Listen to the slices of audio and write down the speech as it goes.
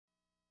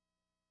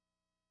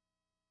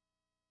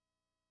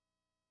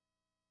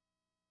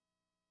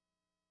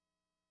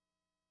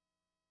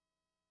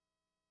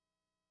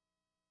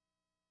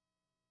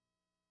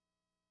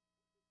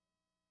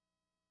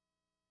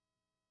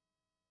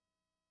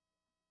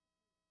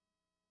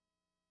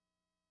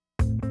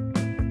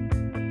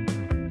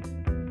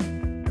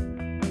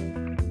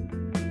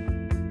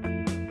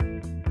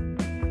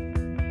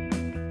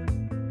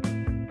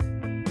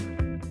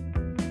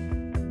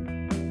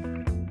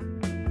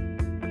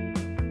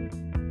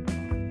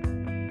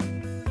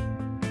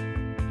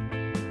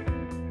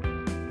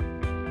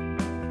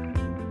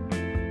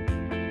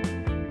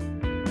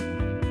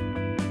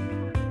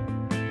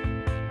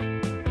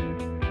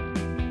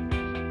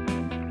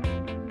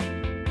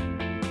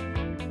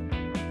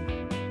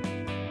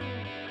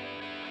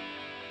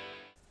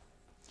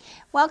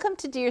Welcome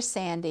to Dear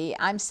Sandy.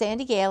 I'm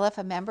Sandy Galef,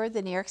 a member of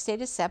the New York State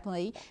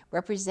Assembly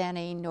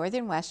representing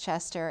Northern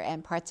Westchester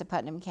and parts of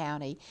Putnam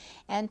County.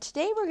 And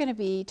today we're going to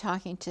be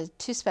talking to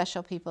two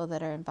special people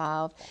that are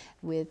involved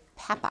with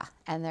PAPA,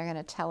 and they're going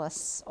to tell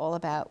us all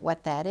about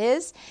what that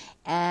is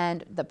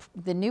and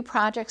the new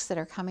projects that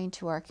are coming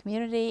to our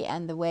community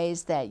and the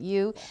ways that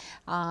you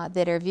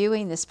that are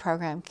viewing this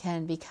program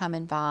can become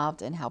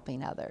involved in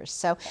helping others.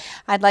 So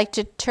I'd like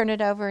to turn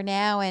it over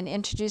now and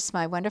introduce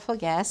my wonderful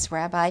guest,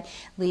 Rabbi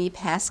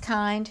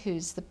Paskind,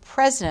 who's the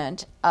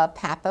president of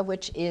PAPA,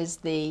 which is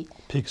the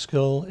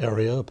Peekskill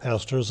Area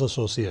Pastors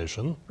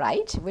Association.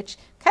 Right, which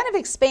kind of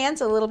expands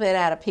a little bit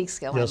out of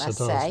Peekskill, yes, I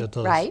must it does, say. it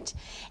does. Right,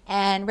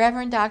 and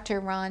Reverend Dr.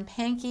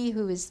 Pankey,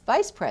 who is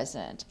vice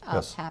president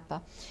of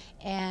PAPA.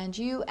 And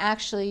you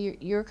actually,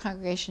 your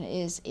congregation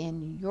is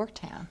in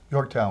Yorktown.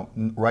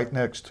 Yorktown, right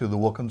next to the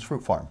Wilkins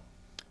Fruit Farm.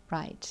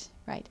 Right,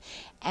 right.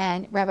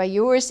 And Rabbi,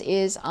 yours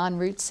is on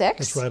Route 6?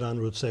 It's right on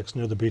Route 6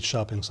 near the Beach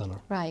Shopping Center.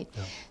 Right.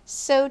 Yeah.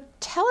 So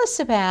tell us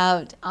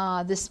about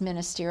this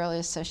ministerial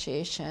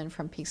association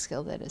from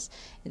Peekskill that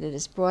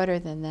is broader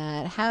than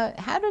that.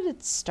 How did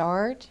it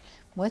start?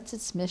 What's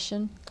its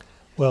mission?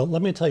 Well,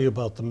 let me tell you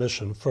about the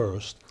mission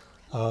first.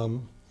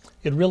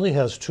 It really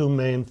has two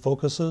main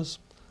focuses.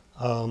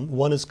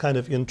 One is kind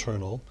of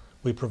internal.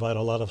 We provide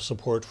a lot of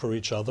support for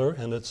each other,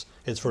 and it's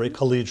very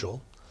collegial.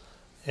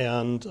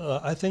 And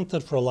I think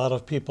that for a lot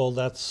of people,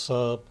 it's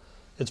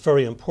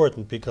very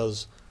important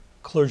because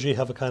clergy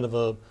have a kind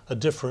of a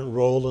different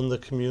role in the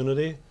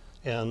community,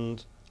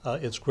 and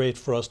it's great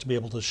for us to be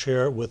able to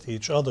share with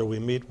each other. We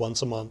meet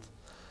once a month,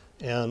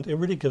 and it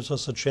really gives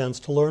us a chance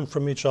to learn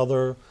from each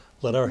other,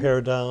 let our hair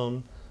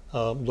down,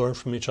 learn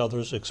from each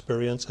other's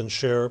experience, and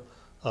share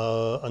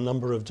a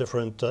number of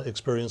different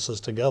experiences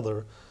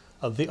together.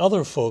 The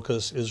other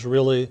focus is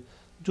really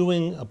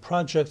doing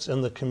projects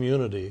in the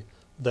community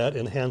that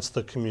enhance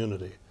the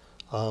community.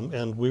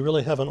 And we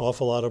really have an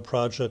awful lot of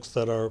projects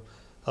that are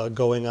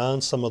going on.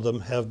 Some of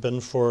them have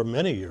been for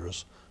many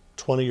years,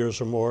 20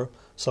 years or more.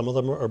 Some of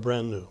them are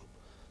brand new.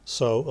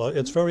 So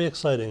it's very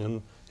exciting,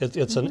 and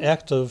it's an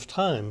active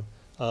time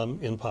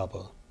in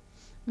PAPA.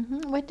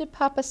 When did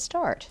PAPA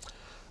start?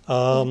 Do you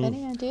have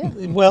any idea?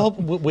 Well,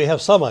 we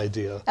have some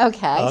idea.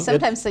 Okay,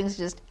 sometimes things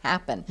just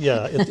happen.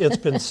 Yeah, it's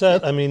been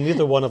said, I mean,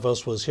 neither one of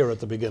us was here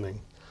at the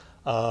beginning.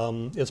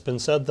 It's been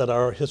said that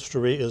our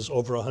history is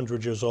over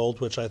 100 years old,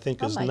 which I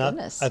think is not.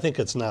 Goodness. I think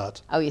it's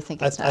not. Oh, you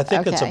think it's not? I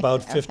think it's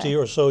about 50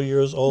 or so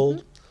years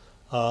old.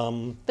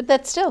 But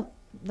that's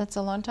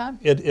a long time.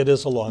 It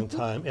is a long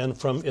time. And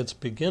from its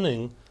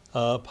beginning,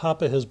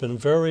 PAPA has been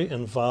very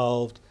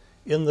involved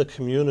in the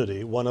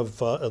community. One of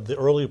the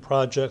early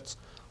projects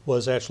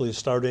was actually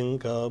starting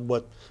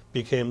what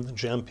became the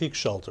Jam Peak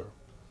Shelter,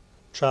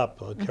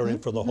 CHOP, caring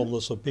for the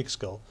homeless of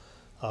Peekskill.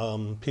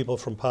 People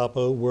from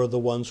PAPA were the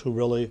ones who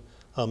really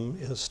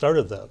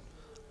started that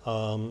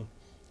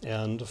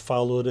and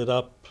followed it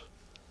up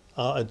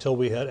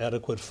until it had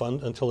adequate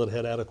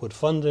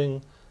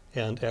funding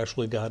and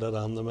actually got it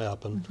on the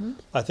map. And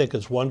I think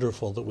it's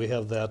wonderful that we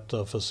have that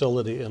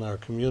facility in our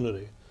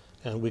community,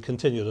 and we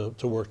continue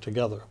to work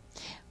together.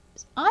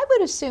 I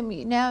would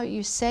assume, now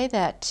you say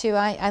that too,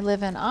 I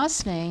live in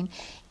Ossining,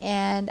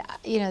 and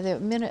you know, the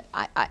minute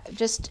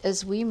just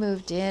as we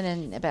moved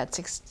in about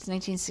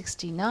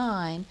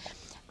 1969,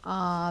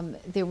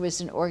 there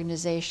was an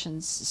organization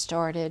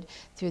started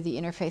through the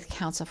Interfaith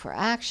Council for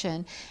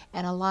Action,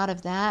 and a lot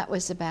of that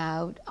was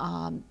about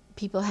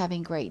people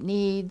having great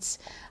needs.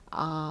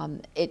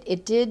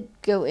 It did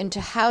go into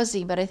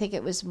housing, but I think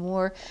it was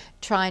more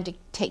trying to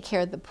take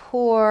care of the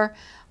poor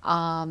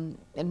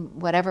in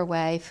whatever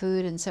way,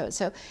 food, and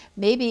so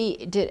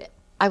maybe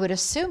I would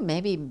assume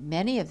maybe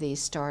many of these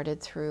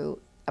started through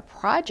a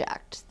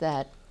project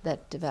that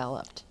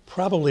developed.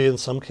 Probably in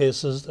some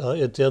cases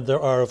it did. There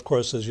are, of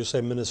course, as you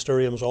say,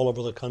 ministeriums all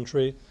over the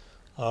country,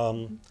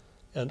 and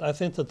I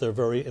think that they're a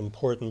very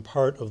important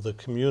part of the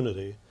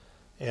community.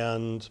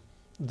 And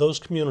those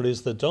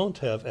communities that don't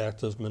have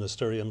active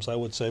ministeriums, I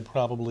would say,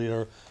 probably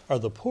are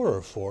the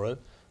poorer for it,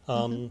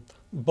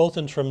 both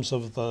in terms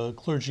of the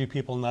clergy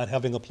people not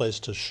having a place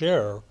to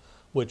share,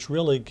 which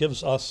really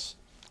gives us,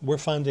 we're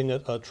finding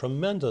a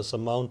tremendous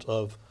amount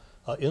of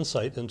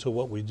insight into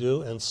what we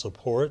do and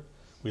support.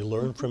 We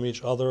learn from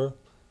each other,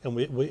 and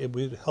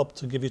we help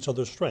to give each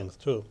other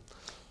strength, too.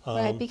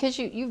 Right, because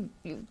you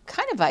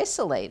kind of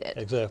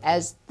isolated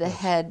as the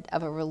head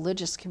of a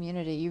religious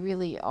community. You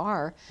really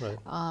are. Right.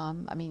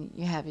 I mean,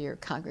 you have your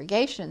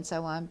congregation and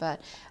so on,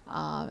 but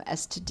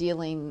as to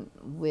dealing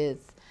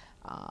with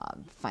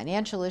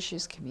financial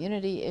issues,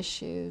 community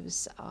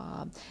issues,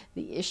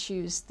 the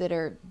issues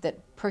that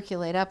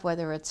percolate up,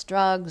 whether it's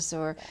drugs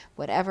or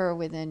whatever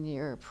within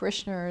your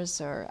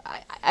parishioners, or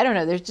I don't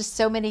know. There's just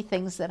so many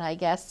things that I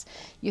guess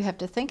you have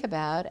to think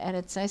about, and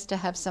it's nice to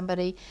have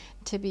somebody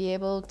to be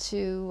able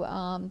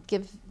to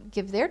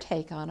give their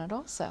take on it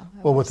also.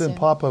 Well, within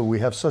PAPA, we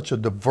have such a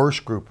diverse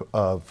group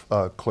of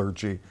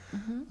clergy,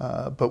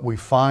 but we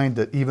find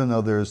that even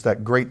though there's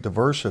that great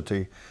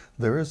diversity,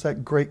 there is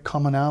that great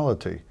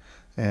commonality.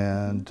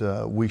 And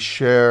we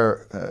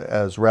share,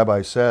 as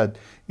Rabbi said,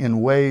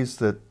 in ways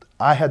that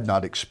I had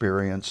not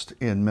experienced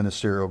in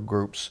ministerial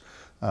groups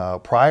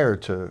prior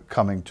to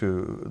coming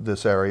to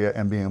this area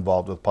and being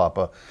involved with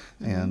Papa.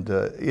 And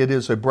it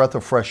is a breath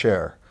of fresh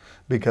air,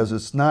 because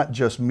it's not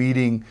just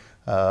meeting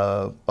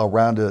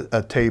around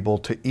a table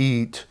to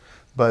eat,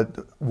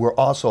 but we're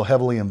also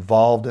heavily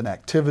involved in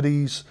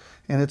activities,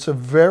 and it's a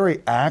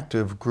very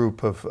active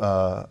group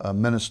of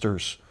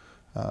ministers,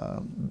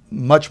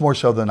 much more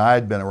so than I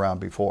had been around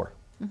before.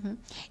 Mm-hmm.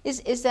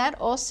 Is that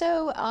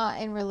also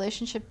in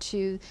relationship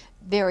to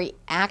very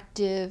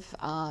active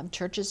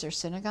churches or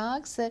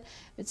synagogues? That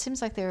it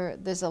seems like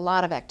there's a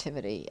lot of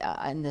activity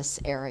in this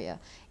area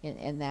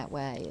in that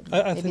way.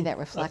 Maybe that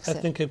reflects it.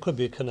 I think it could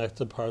be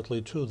connected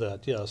partly to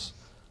that, yes.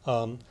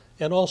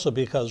 And also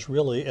because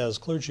really as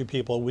clergy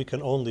people we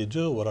can only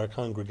do what our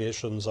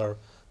congregations are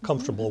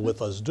comfortable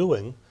with us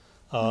doing.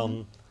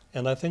 And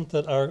I think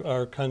that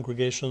our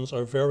congregations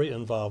are very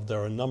involved. There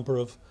are a number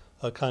of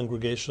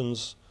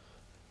congregations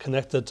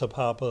connected to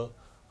Papa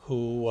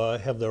who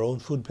have their own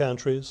food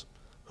pantries,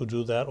 who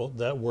do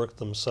that work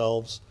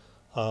themselves.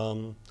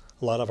 A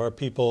lot of our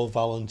people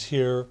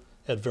volunteer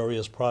at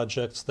various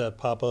projects that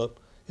Papa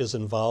is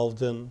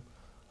involved in.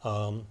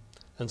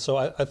 And so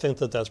I think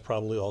that that's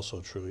probably also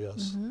true,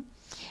 yes.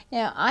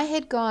 Now, I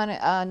had gone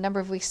a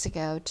number of weeks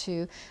ago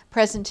to a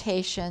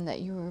presentation that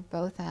you were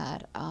both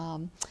at,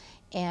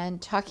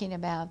 and talking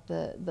about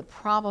the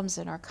problems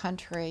in our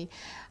country,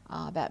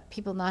 about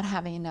people not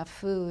having enough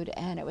food,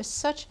 and it was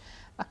such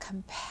a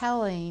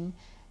compelling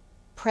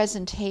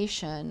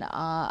presentation,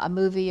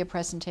 a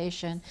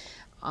presentation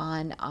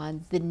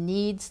on the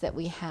needs that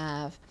we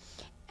have,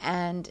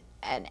 and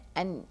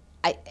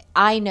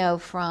I know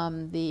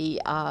from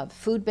the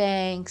food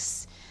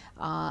banks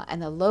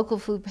and the local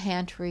food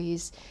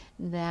pantries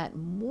that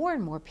more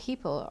and more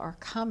people are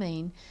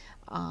coming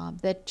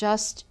that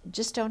just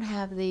don't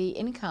have the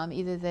income.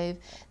 Either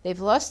they've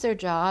lost their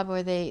job,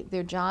 or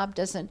their job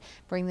doesn't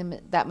bring them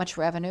that much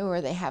revenue,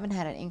 or they haven't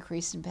had an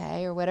increase in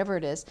pay, or whatever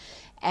it is,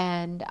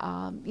 and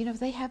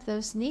they have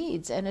those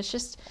needs. And it's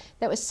just,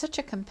 that was such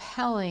a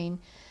compelling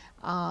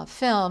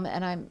film,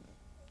 and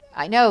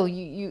I know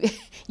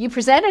you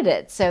presented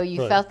it, so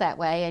you felt that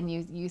way, and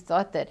you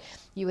thought that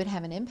you would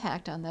have an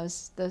impact on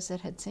those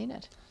that had seen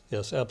it.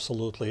 Yes,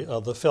 absolutely.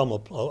 The film,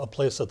 A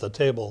Place at the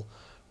Table,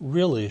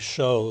 really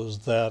shows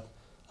that,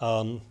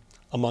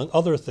 among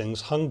other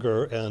things,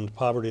 hunger and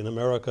poverty in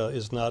America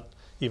is not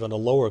even a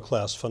lower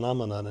class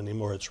phenomenon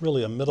anymore. It's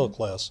really a middle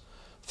class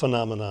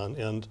phenomenon,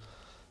 and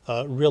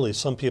really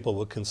some people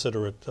would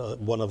consider it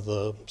one of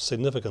the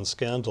significant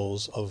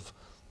scandals of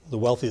the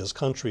wealthiest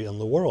country in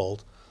the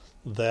world,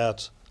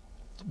 that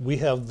we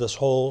have this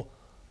whole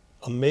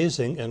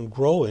amazing and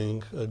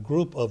growing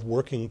group of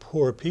working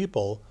poor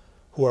people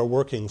who are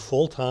working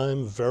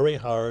full-time, very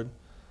hard,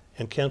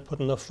 and can't put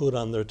enough food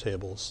on their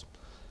tables.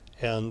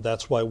 And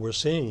that's why we're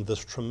seeing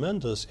this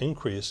tremendous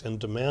increase in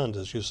demand,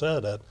 as you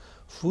said, at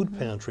food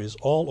pantries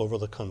all over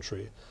the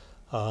country.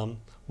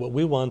 What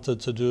we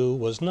wanted to do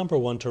was, number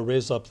one, to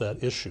raise up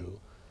that issue,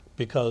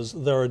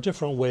 because there are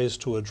different ways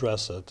to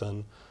address it.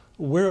 And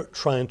we're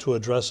trying to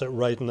address it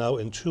right now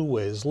in two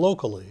ways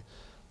locally.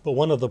 But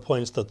one of the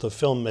points that the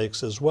film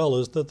makes as well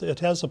is that it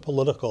has a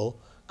political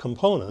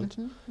component.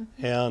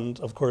 And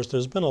of course,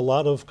 there's been a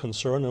lot of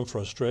concern and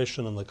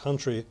frustration in the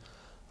country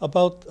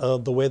about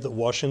the way that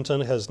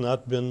Washington has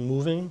not been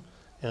moving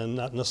and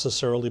not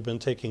necessarily been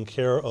taking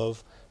care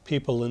of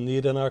people in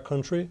need in our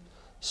country.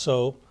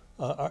 So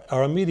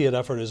our immediate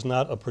effort is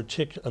not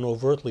an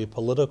overtly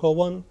political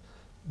one,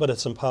 but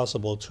it's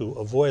impossible to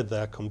avoid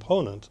that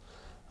component.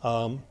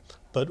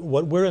 But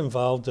what we're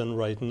involved in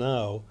right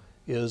now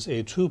is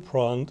a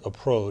two-pronged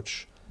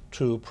approach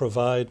to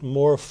provide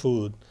more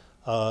food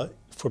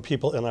for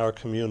people in our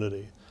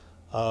community.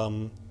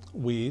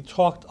 We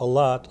talked a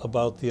lot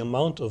about the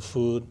amount of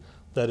food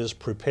that is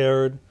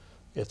prepared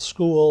at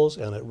schools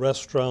and at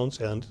restaurants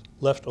and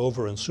left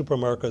over in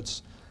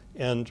supermarkets,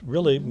 and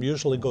really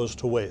usually goes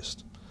to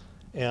waste.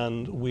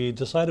 And we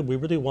decided we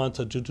really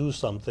wanted to do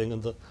something,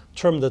 and the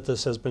term that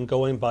this has been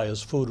going by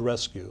is food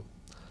rescue.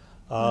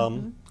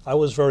 I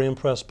was very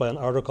impressed by an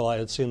article I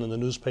had seen in the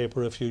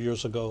newspaper a few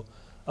years ago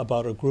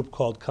about a group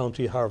called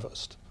County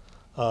Harvest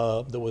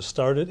that was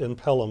started in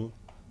Pelham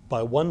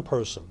by one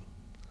person.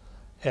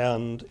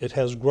 And it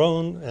has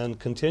grown and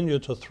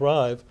continued to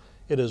thrive.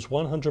 It is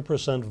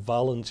 100%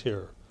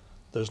 volunteer.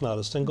 There's not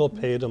a single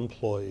paid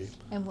employee.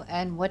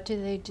 And what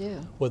do they do?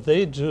 What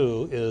they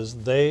do is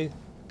they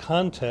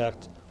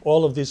contact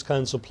all of these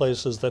kinds of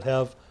places that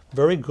have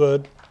very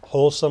good,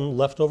 wholesome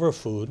leftover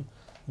food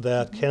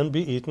that can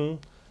be eaten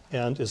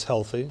and is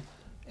healthy,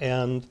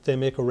 and they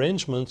make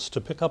arrangements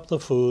to pick up the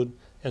food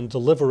and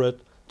deliver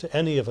it to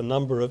any of a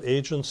number of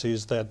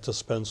agencies that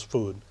dispense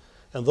food.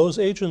 And those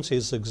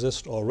agencies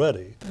exist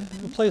already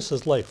in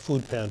places like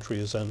food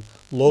pantries and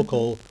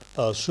local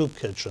soup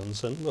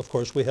kitchens. And of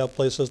course, we have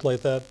places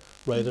like that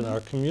right in our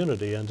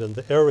community and in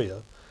the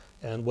area.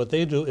 And what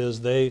they do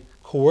is they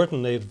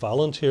coordinate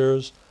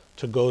volunteers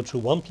to go to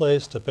one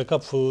place to pick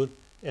up food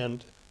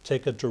and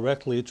take it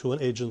directly to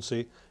an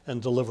agency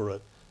and deliver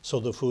it. So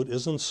the food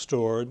isn't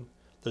stored.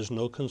 There's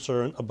no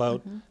concern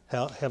about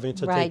having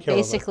to take care of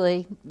it.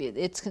 Basically,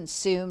 it's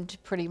consumed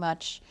pretty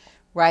much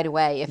right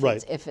away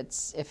if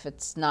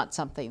it's not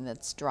something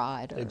that's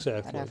dried or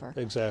whatever.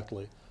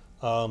 Exactly.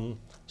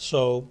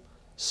 So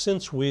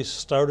since we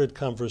started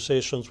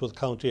conversations with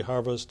County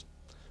Harvest,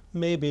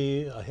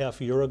 maybe a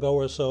half year ago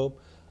or so,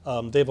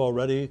 they've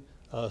already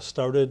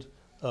started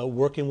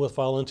working with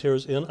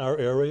volunteers in our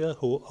area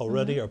who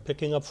already are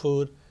picking up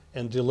food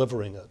and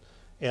delivering it.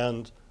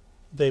 And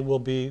they will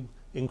be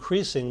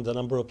increasing the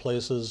number of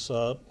places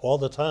all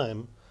the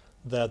time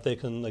that they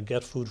can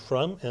get food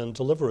from and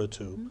deliver it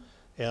to.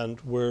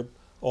 And we're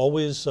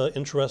always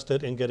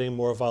interested in getting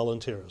more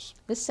volunteers.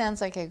 This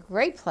sounds like a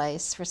great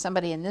place for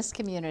somebody in this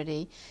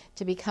community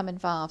to become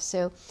involved.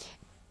 So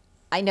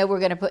I know we're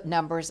going to put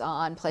numbers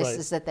on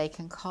places that they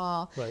can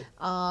call.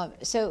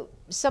 So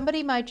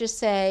somebody might just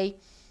say,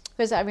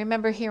 because I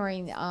remember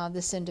hearing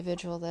this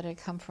individual that had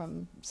come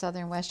from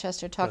southern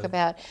Westchester talk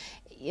about,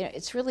 you know,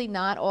 it's really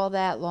not all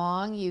that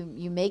long.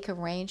 You make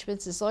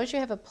arrangements as long as you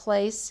have a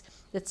place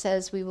that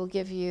says we will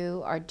give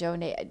you or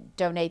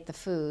donate the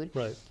food.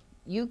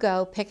 You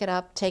go pick it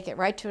up, take it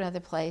right to another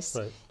place.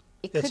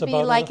 It could be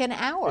like an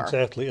hour.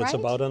 Exactly, it's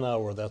about an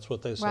hour. That's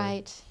what they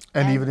say.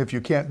 And even if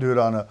you can't do it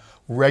on a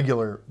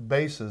regular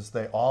basis,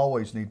 they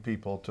always need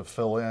people to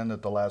fill in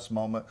at the last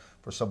moment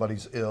for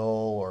somebody's ill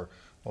or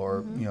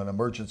you know, an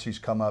emergency's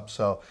come up.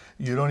 So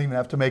you don't even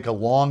have to make a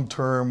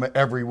long-term,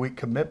 every week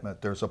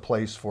commitment. There's a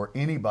place for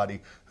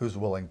anybody who's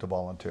willing to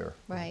volunteer.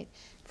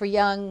 For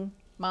young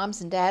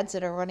moms and dads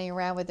that are running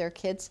around with their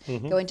kids,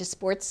 going to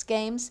sports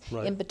games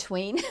in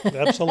between.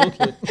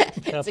 Absolutely.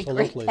 It's a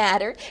great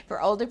pattern.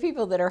 For older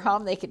people that are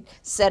home, they could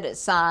set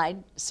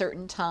aside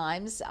certain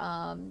times,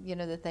 you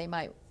know, that they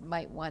might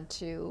want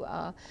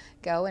to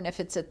go. And if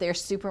it's at their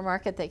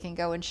supermarket, they can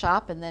go and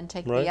shop and then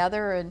take the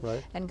other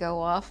and go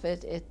off.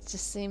 It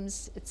just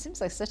seems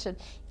like such an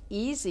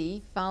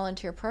easy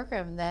volunteer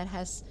program that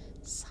has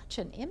such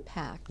an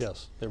impact.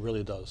 Yes, it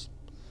really does.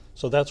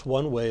 So that's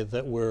one way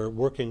that we're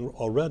working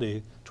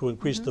already to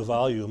increase the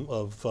volume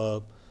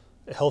of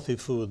healthy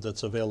food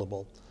that's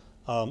available.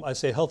 I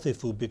say healthy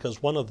food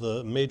because one of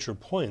the major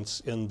points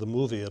in the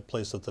movie, A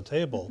Place at the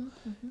Table,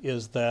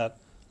 is that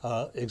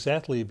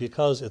exactly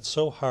because it's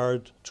so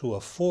hard to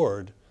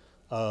afford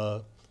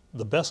the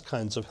best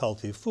kinds of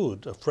healthy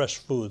food, fresh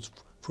foods,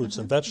 fruits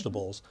and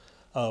vegetables,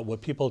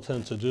 what people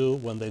tend to do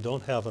when they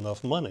don't have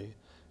enough money,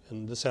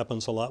 and this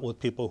happens a lot with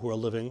people who are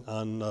living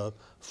on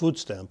food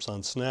stamps,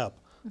 on SNAP,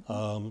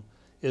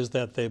 is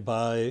that they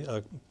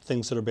buy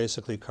things that are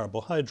basically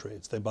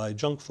carbohydrates. They buy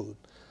junk food.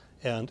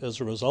 And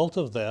as a result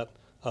of that,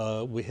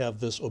 we have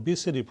this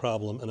obesity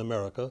problem in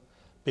America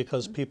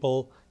because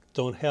people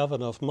don't have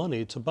enough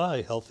money to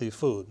buy healthy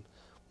food.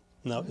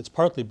 Now, it's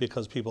partly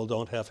because people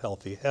don't have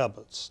healthy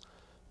habits,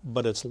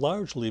 but it's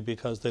largely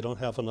because they don't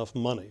have enough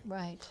money.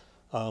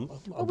 Well,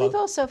 we've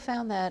also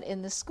found that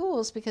in the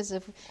schools because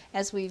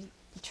as we've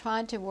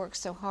tried to work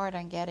so hard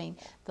on getting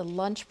the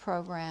lunch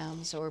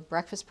programs or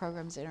breakfast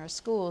programs in our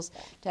schools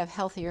to have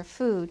healthier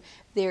food,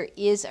 there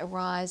is a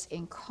rise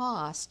in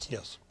cost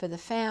for the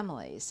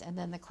families. And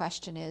then the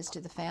question is,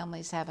 do the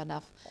families have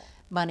enough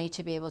money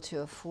to be able to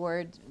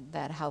afford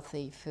that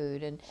healthy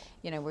food? And,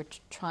 you know, we're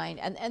trying,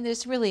 and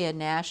there's really a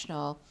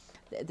national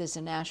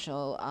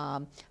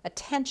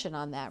attention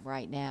on that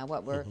right now,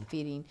 what we're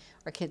feeding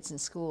our kids in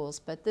schools.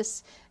 But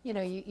this, you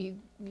know,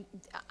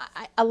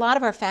 a lot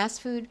of our fast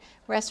food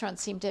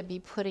restaurants seem to be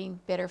putting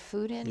better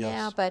food in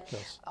now, but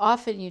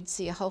often you'd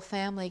see a whole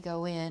family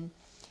go in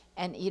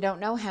and you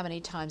don't know how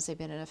many times they've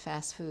been in a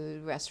fast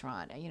food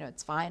restaurant. You know,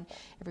 it's fine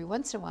every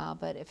once in a while,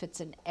 but if it's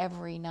an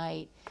every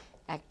night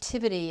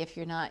activity, if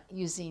you're not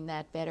using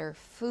that better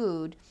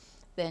food,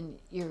 then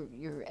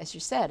you're as you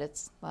said,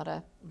 it's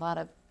a lot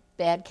of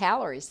bad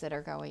calories that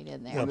are going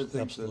in there. One of the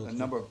things that a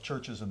number of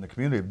churches in the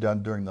community have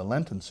done during the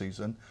Lenten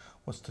season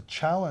was to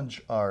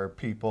challenge our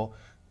people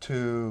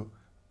to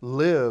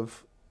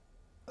live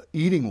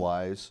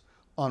eating-wise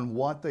on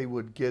what they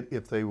would get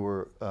if they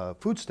were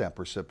food stamp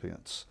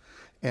recipients.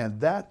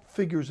 And that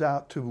figures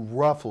out to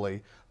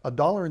roughly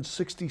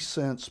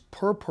 $1.60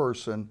 per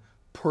person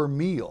per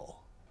meal.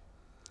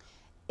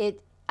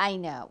 I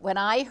know. When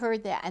I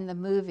heard that in the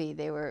movie,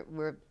 they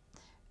were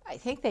I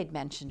think they'd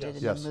mentioned it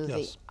in the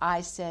movie. I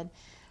said,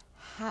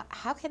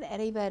 how can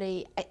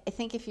anybody, I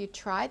think if you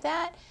tried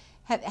that,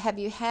 have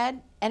you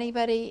had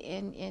anybody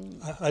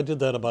in I did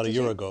that about a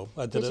year ago.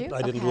 I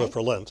didn't do it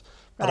for Lent,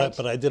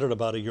 but I did it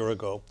about a year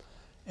ago.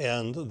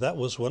 And that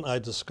was when I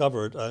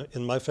discovered,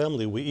 in my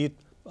family, we eat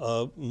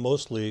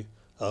mostly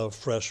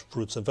fresh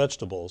fruits and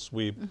vegetables.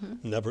 We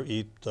never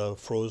eat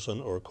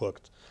frozen or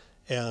cooked.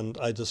 And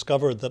I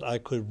discovered that I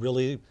could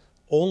really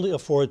only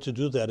afford to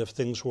do that if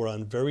things were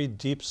on very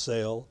deep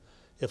sale,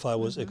 if I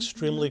was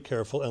extremely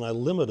careful, and I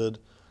limited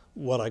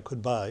what I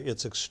could buy.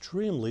 It's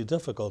extremely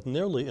difficult,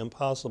 nearly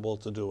impossible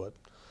to do it.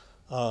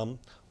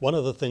 One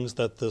of the things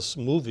that this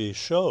movie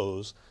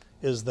shows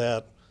is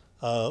that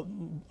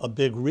a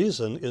big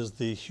reason is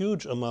the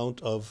huge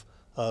amount of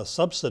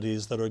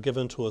subsidies that are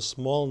given to a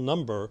small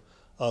number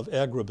of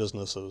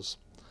agribusinesses.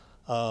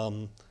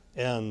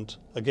 And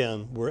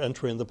again, we're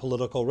entering the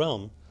political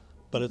realm,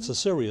 but it's a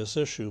serious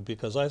issue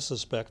because I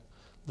suspect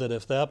that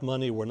if that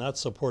money were not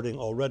supporting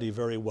already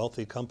very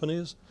wealthy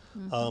companies,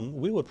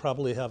 we would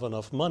probably have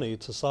enough money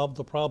to solve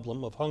the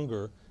problem of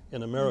hunger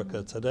in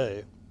America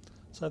today.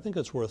 So I think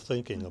it's worth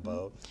thinking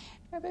about.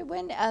 Rabbi,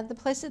 when the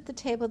Place at the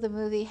Table, the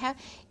movie,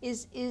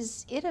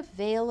 is it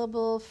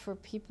available for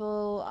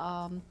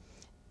people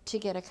to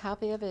get a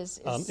copy of?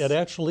 It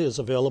actually is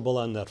available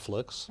on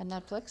Netflix. On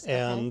Netflix,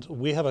 and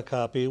we have a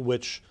copy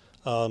which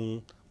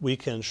we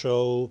can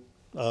show,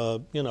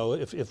 you know,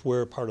 if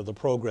we're part of the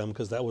program,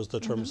 because that was the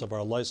terms of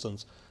our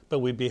license. But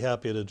we'd be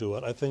happy to do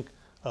it. I think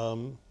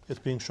it's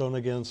being shown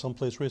again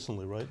someplace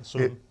recently, right?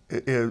 Soon.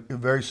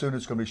 Very soon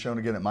it's going to be shown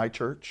again at my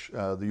church,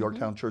 the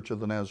Yorktown Church of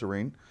the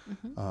Nazarene,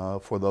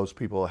 for those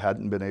people who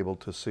hadn't been able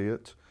to see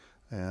it.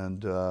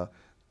 And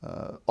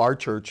our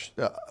church,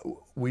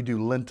 we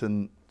do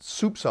Lenten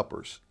soup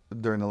suppers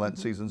during the Lent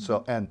season.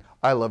 So, and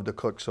I love to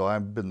cook, so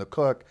I've been the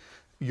cook.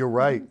 You're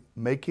right,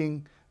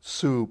 making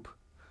soup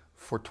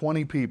for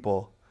 20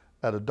 people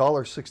at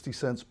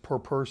 $1.60 per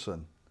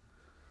person.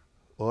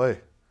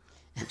 Boy,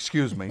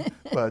 excuse me,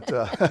 but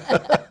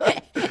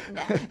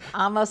No,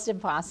 almost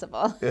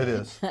impossible. it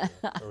is.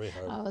 Very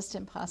hard. Almost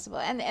impossible.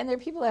 And there are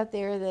people out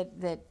there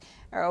that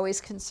are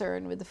always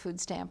concerned with the food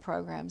stamp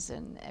programs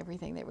and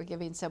everything, that we're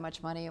giving so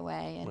much money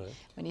away. And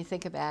when you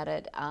think about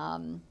it,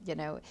 you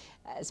know,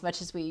 as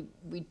much as we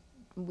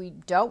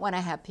don't want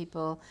to have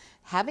people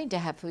having to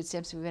have food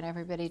stamps, we want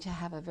everybody to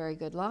have a very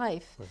good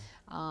life.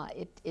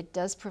 It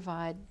does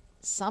provide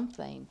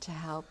something to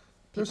help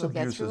people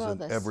get through all this. There's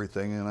abuses in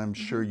everything, and I'm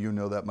sure you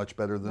know that much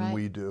better than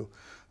we do.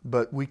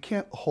 But we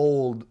can't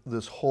hold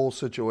this whole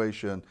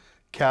situation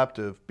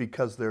captive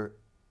because there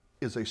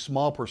is a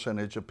small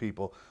percentage of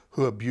people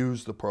who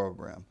abuse the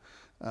program.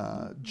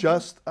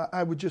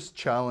 I would just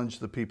challenge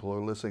the people who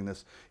are listening to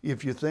this.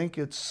 If you think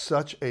it's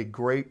such a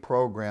great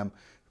program,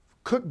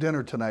 cook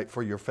dinner tonight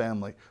for your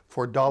family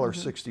for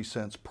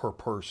 $1.60 per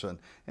person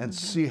and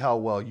see how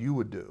well you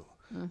would do.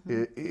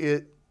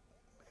 It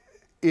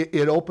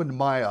opened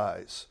my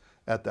eyes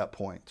at that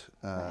point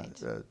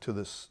to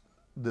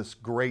this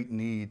great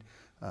need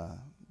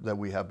that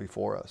we have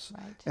before us.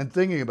 And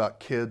thinking about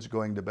kids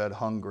going to bed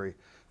hungry,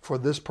 for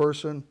this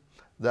person,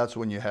 that's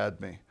when you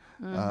had me.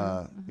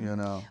 You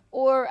know.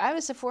 Or I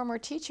was a former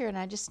teacher, and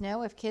I just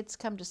know if kids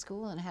come to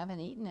school and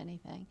haven't eaten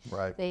anything,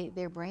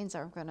 their brains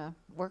aren't going to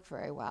work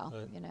very well.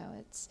 You know,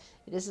 it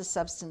is a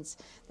substance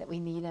that we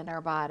need in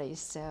our bodies.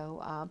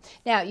 So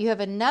now you have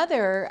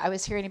another. I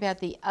was hearing about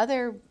the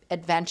other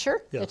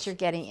adventure that you're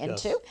getting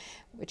into,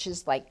 which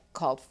is like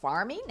called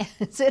farming.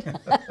 Is it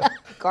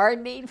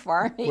gardening,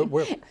 farming?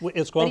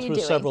 It's gone through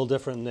several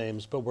different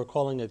names, but we're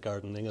calling it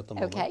gardening at the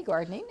moment. Okay,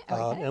 gardening.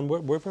 Okay. And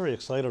we're very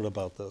excited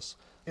about this.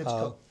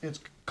 It's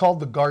called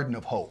the Garden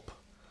of Hope.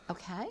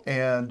 Okay.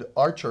 And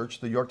our church,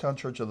 the Yorktown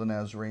Church of the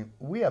Nazarene,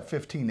 we have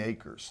 15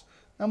 acres.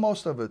 Now,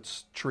 most of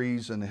it's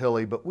trees and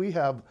hilly, but we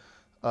have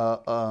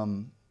a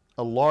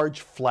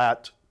large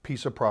flat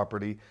piece of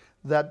property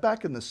that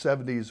back in the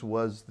 70s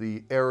was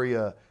the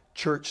area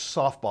church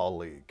softball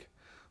league.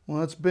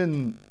 Well, it's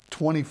been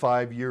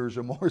 25 years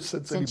or more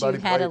since anybody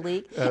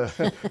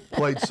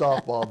played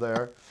softball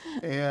there.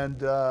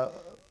 And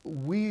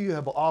we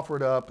have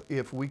offered up,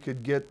 if we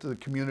could get the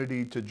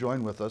community to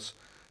join with us,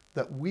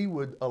 that we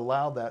would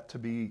allow that to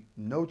be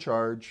no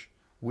charge.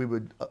 We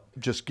would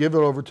just give it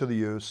over to the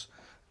use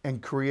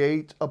and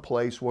create a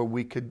place where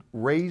we could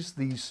raise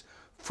these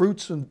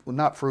fruits, and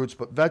not fruits,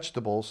 but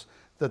vegetables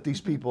that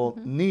these people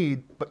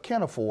need but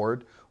can't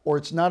afford, or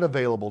it's not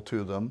available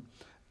to them.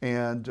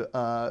 And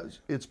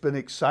it's been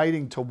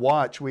exciting to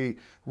watch. We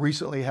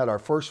recently had our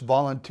first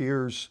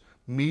volunteers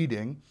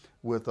meeting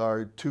with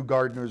our 2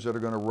 gardeners that are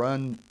going to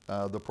run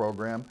the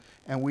program.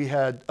 And we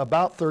had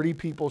about 30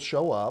 people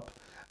show up,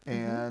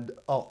 and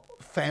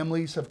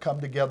families have come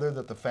together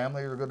that the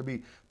family are going to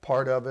be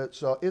part of it.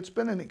 So it's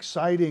been an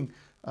exciting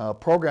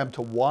program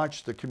to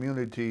watch the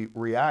community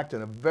react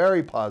in a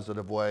very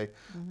positive way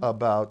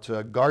about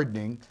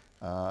gardening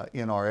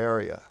in our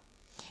area.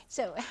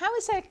 So how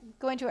is that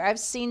going to work? I've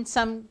seen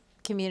some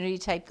community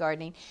type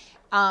gardening.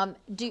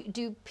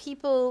 Do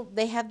people,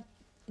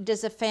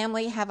 does a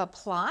family have a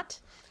plot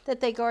that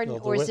they garden,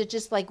 or is it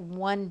just like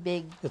one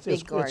big garden?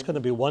 It's going to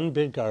be one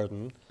big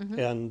garden,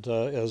 and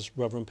as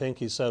Reverend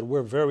Pankey said,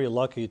 we're very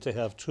lucky to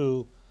have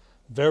 2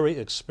 very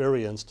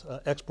experienced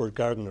expert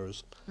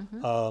gardeners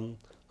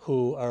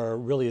who are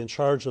really in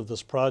charge of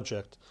this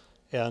project.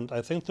 And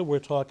I think that we're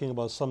talking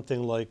about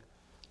something like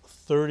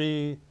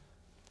 30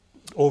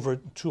 over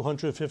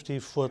 250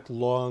 foot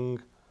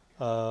long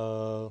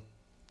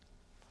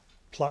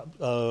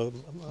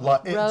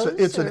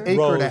it's an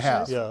acre and a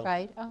half.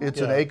 Right.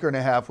 It's an acre and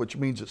a half, which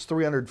means it's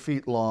 300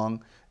 feet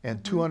long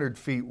and 200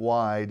 feet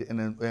wide,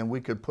 and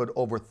we could put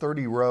over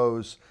 30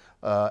 rows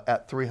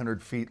at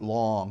 300 feet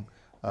long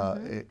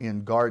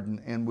in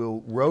garden, and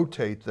we'll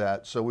rotate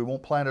that. So we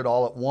won't plant it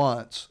all at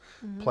once.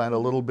 Plant a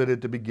little bit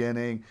at the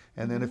beginning,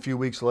 and then a few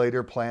weeks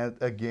later plant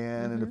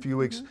again, and a few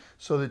weeks,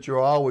 so that you're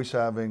always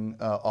having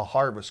a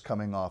harvest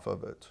coming off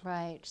of it.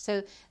 Right.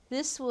 So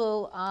this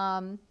will,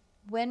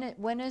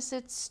 when is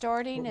it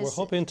starting? We're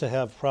hoping to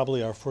have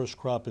probably our first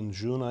crop in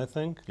June, I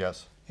think.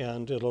 Yes.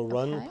 And it'll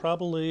run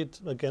probably,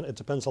 again, it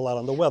depends a lot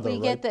on the weather, We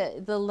right?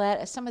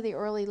 get some of the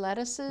early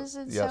lettuces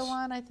and Yes. so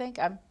on, I think.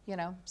 I'm,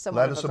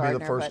 somewhat Lettuce of a will be gardener,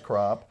 the first but-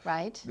 crop.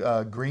 Right.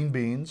 Green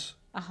beans,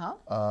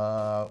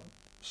 Uh-huh.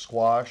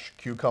 squash,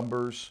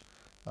 cucumbers,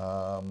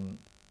 and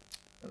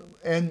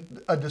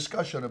a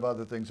discussion of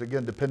other things.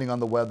 Again, depending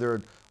on the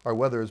weather. Our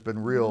weather has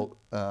been real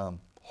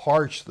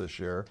harsh this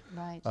year.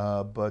 Right.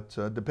 But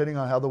depending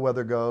on how the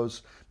weather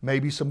goes,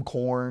 maybe some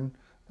corn.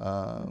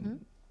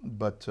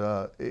 But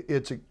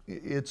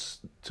it's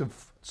to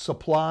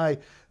supply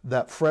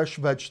that fresh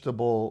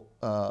vegetable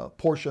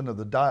portion of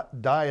the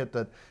diet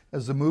that,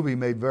 as the movie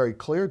made very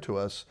clear to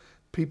us,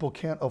 people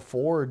can't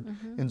afford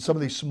in some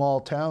of these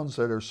small towns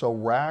that are so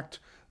racked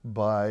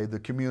by the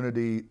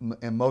community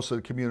and most of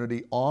the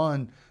community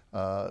on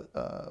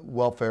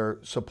welfare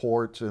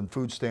support and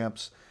food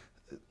stamps.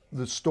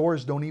 The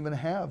stores don't even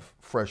have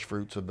fresh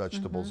fruits and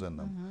vegetables in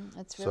them.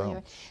 That's really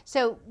hard.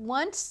 So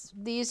once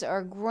these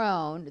are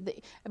grown,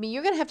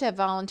 you're going to have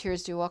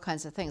volunteers do all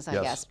kinds of things, I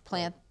Yes. guess.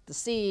 Plant the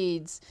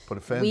seeds, Put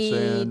a fence weed,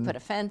 in. put a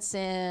fence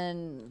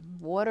in,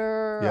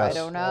 water, Yes. I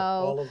don't know.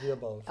 All of the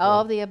above.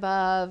 All of the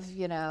above,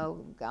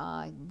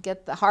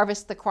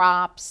 harvest the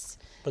crops.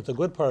 But the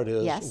good part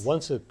is, Yes.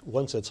 once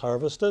it's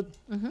harvested,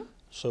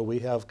 so we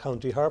have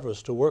county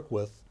harvest to work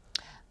with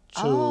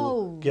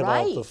to give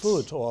out the right.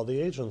 food to all the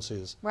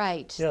agencies.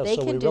 Right. Yeah, They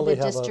so can we do really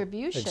the have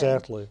distribution.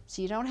 exactly.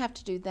 So you don't have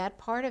to do that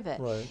part of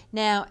it. Right.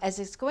 Now, as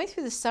it's going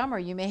through the summer,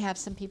 you may have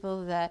some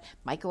people that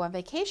might go on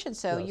vacation,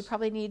 so you Yes.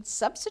 probably need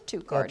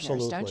substitute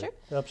gardeners, don't you?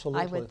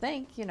 Absolutely. I would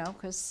think,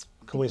 because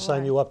Can we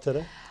sign you up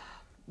today?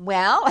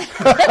 Well,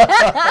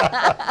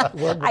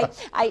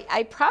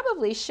 I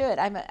probably should.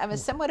 I'm a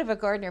somewhat of a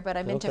gardener, but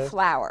I'm into Okay.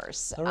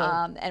 flowers, All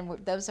right. and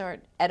those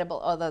aren't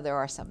edible. Although there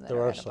are some that There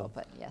are are edible, some.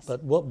 but yes.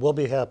 But we'll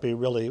be happy,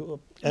 really.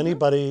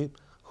 Anybody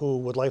who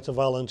would like to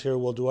volunteer,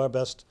 we'll do our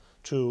best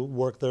to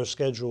work their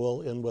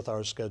schedule in with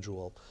our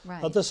schedule.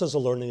 Right. This is a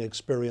learning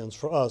experience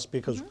for us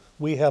because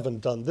we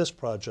haven't done this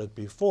project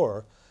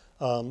before,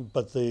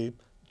 but the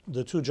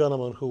two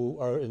gentlemen who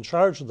are in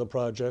charge of the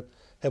project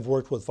have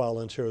worked with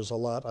volunteers a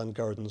lot on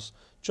gardens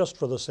just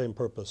for the same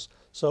purpose.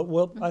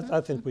 So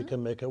I think we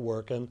can make it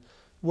work. And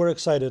we're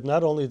excited.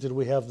 Not only did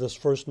we have this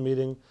first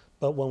meeting,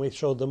 but when we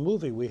showed the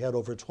movie, we had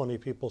over 20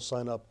 people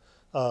sign up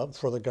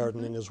for the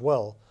gardening as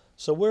well.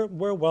 So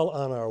we're well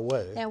on our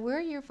way. Now, where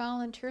are your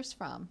volunteers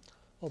from?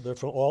 Oh, they're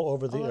from all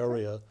over the All over?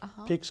 area.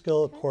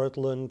 Peekskill,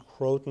 Cortland,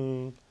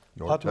 Croton,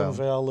 Yorktown. Putnam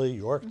Valley,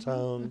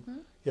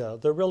 Yorktown. Yeah,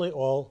 they're really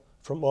all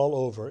from all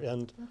over.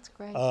 And That's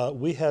great.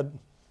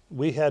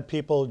 we had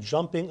people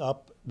jumping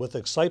up with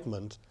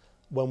excitement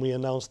when we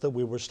announced that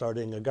we were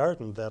starting a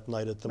garden that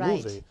night at the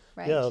Right, movie.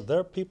 right. Yeah, there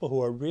are people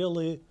who are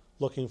really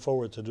looking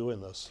forward to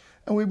doing this.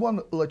 And we want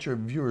to let your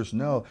viewers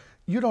know,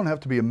 you don't have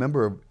to be a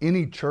member of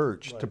any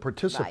church to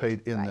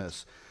participate in right.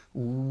 this.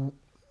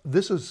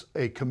 This is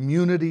a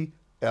community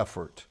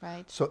effort.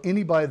 Right. So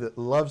anybody that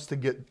loves to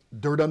get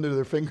dirt under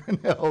their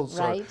fingernails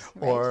Right,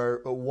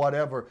 or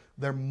whatever,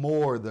 they're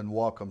more than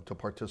welcome to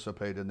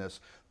participate in this.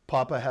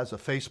 Papa has a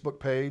Facebook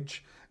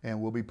page,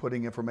 and we'll be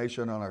putting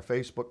information on our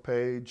Facebook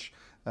page.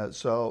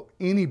 So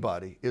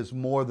anybody is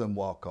more than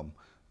welcome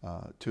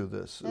to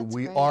this. That's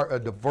We great. are a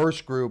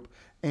diverse group,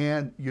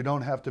 and you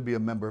don't have to be a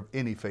member of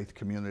any faith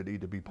community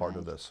to be part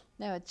of Right. this.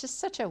 No, it's just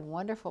such a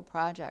wonderful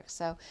project.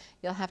 So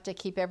you'll have to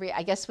keep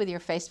I guess with your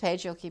face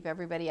page, you'll keep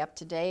everybody up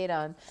to date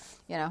on,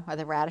 are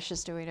the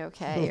radishes doing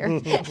okay or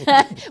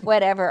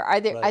whatever. Are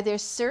there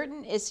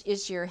certain,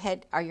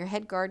 are your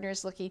head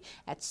gardeners looking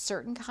at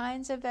certain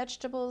kinds of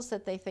vegetables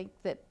that they think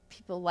that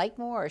people like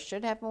more or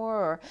should have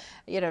more,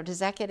 or, does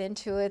that get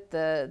into it,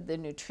 the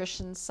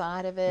nutrition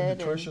side of it?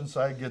 The nutrition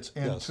side gets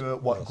into Yes,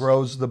 it, what yes.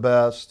 grows the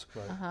best.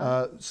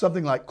 Uh-huh.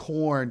 Something like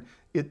corn,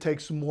 it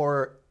takes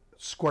more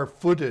square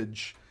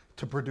footage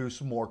to produce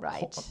more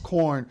Right.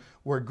 corn,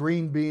 where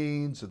green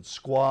beans and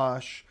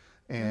squash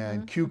Mm-hmm,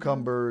 and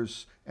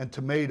cucumbers and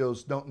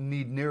tomatoes don't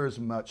need near as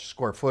much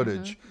square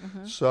footage.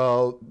 Mm-hmm,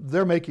 So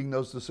they're making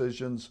those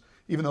decisions.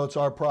 Even though it's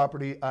our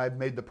property, I've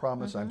made the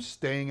promise Mm-hmm. I'm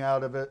staying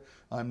out of it.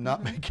 I'm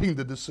not making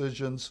the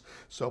decisions.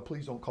 So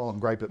please don't call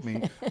and gripe at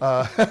me.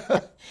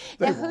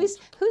 Now,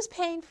 who's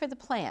paying for the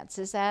plants?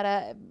 Is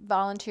that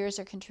volunteers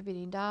are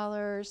contributing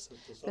dollars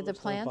for the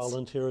plants?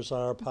 Volunteers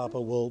are. Papa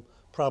will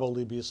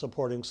probably be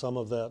supporting some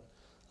of that.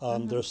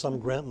 There's some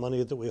grant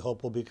money that we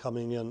hope will be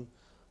coming in.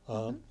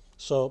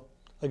 So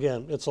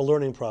again, it's a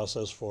learning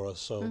process for us.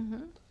 So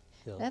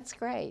yeah. That's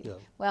great. Yeah.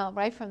 Well,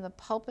 right from the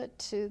pulpit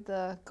to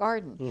the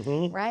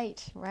garden.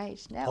 Right.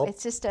 No,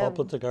 it's just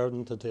pulpit to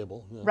garden to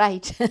table. Yeah.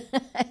 right.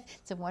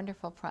 It's a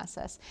wonderful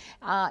process.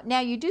 Now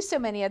you do so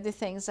many other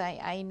things.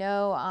 I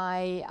know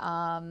I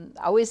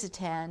always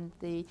attend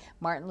the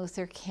Martin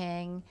Luther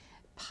King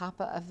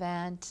Papa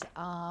event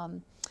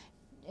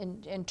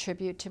in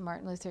tribute to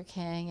Martin Luther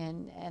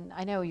King, and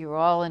I know you're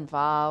all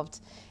involved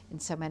in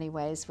so many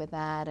ways with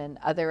that and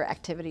other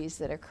activities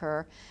that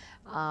occur.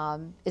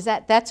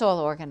 That's all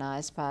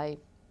organized by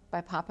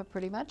Papa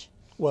pretty much?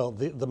 Well,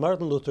 the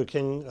Martin Luther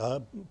King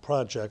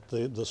project,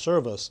 the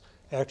service,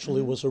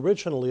 actually was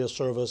originally a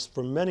service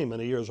for many,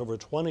 many years, over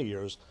 20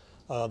 years,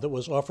 that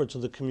was offered to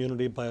the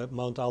community by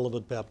Mount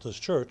Olivet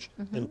Baptist Church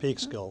in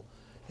Peekskill.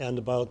 And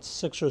about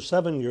 6 or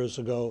 7 years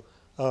ago,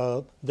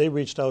 they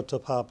reached out to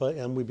Papa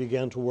and we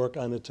began to work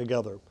on it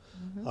together.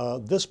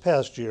 This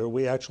past year,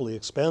 we actually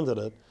expanded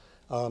it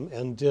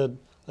and did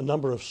a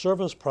number of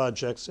service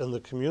projects in the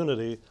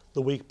community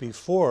the week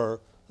before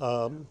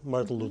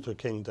Martin Luther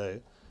King Day.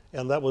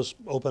 And that was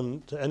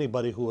open to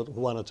anybody who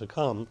wanted to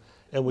come.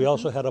 And we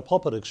also had a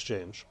pulpit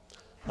exchange,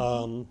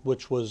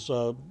 which was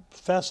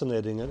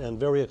fascinating and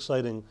very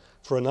exciting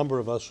for a number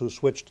of us who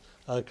switched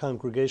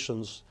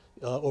congregations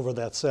over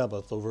that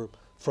Sabbath, over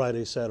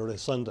Friday, Saturday,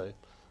 Sunday.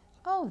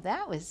 Oh,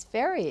 that was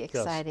very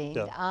exciting.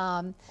 Yes,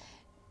 yeah.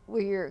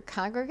 Were your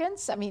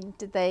congregants, I mean,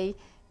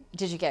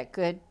 did you get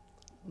good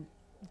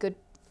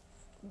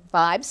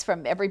vibes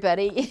from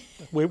everybody?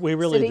 We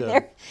really sitting did.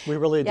 There? We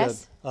really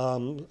Yes?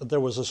 did. There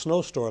was a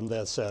snowstorm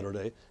that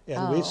Saturday,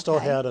 and we still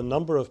had a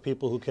number of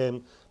people who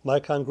came. My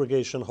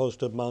congregation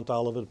hosted Mount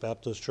Olivet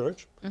Baptist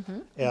Church,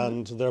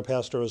 and their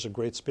pastor is a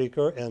great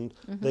speaker, and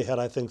they had,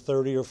 I think,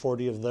 30 or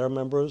 40 of their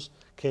members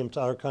came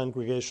to our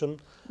congregation.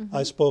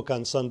 I spoke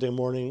on Sunday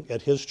morning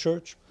at his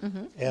church,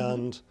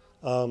 and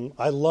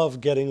I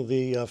love getting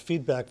the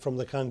feedback from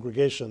the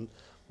congregation,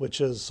 which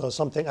is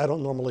something I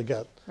don't normally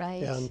get.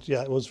 Right. And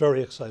yeah, it was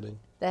very exciting.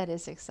 That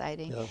is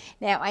exciting. Yeah.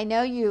 Now, I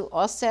know you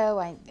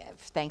also,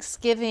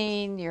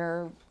 Thanksgiving,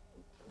 you're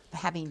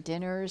having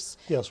dinners.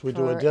 Yes, we do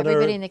for a dinner.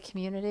 Everybody in the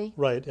community.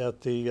 Right,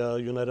 at the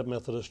United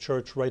Methodist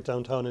Church right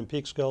downtown in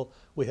Peekskill.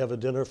 We have a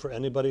dinner for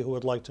anybody who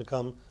would like to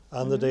come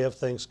on the day of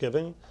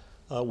Thanksgiving.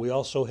 We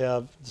also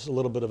have, this is a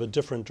little bit of a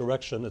different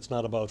direction, it's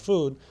not about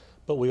food,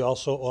 but we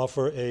also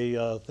offer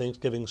a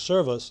Thanksgiving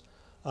service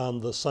on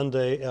the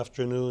Sunday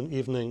afternoon,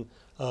 evening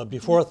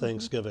before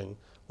Thanksgiving,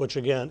 which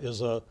again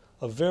is a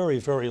very,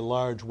 very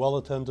large,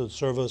 well-attended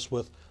service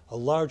with a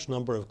large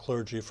number of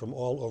clergy from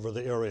all over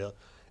the area.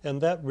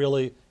 And that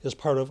really is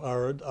part of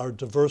our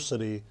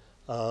diversity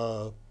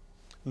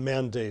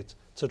mandate,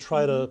 to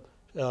try to,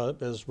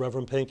 as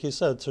Reverend Pankey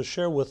said, to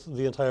share with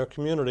the entire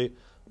community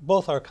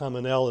both our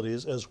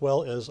commonalities as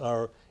well as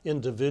our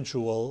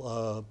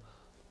individual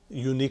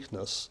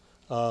uniqueness.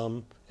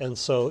 And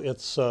so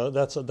it's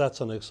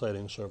that's an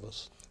exciting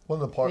service.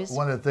 One of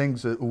the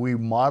things that we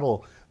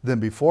model then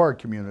before our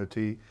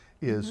community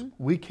is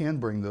we can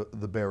bring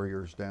the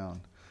barriers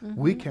down.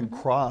 We can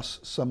cross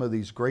some of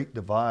these great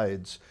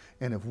divides,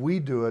 and if we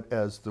do it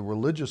as the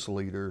religious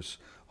leaders,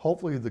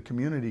 hopefully the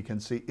community can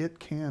see it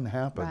can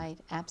happen. Right,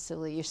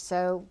 absolutely. You're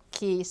so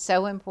key,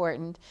 so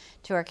important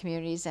to our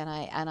communities, and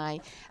I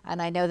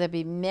know there'll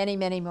be many,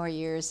 many more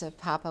years of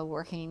Papa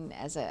working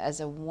as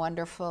a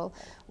wonderful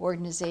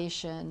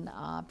organization,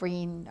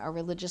 bringing our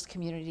religious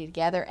community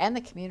together and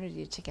the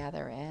community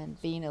together,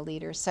 and being a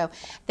leader. So,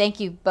 thank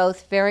you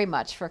both very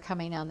much for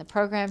coming on the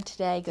program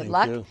today. Good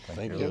luck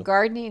Thank with you. your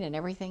gardening and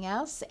everything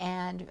else.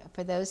 And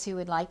for those who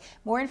would like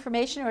more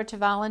information or to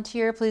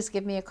volunteer, please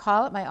give me a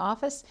call at my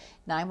office,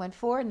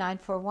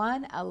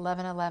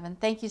 914-941-1111.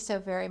 Thank you so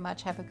very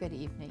much. Have a good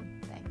evening.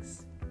 Thanks.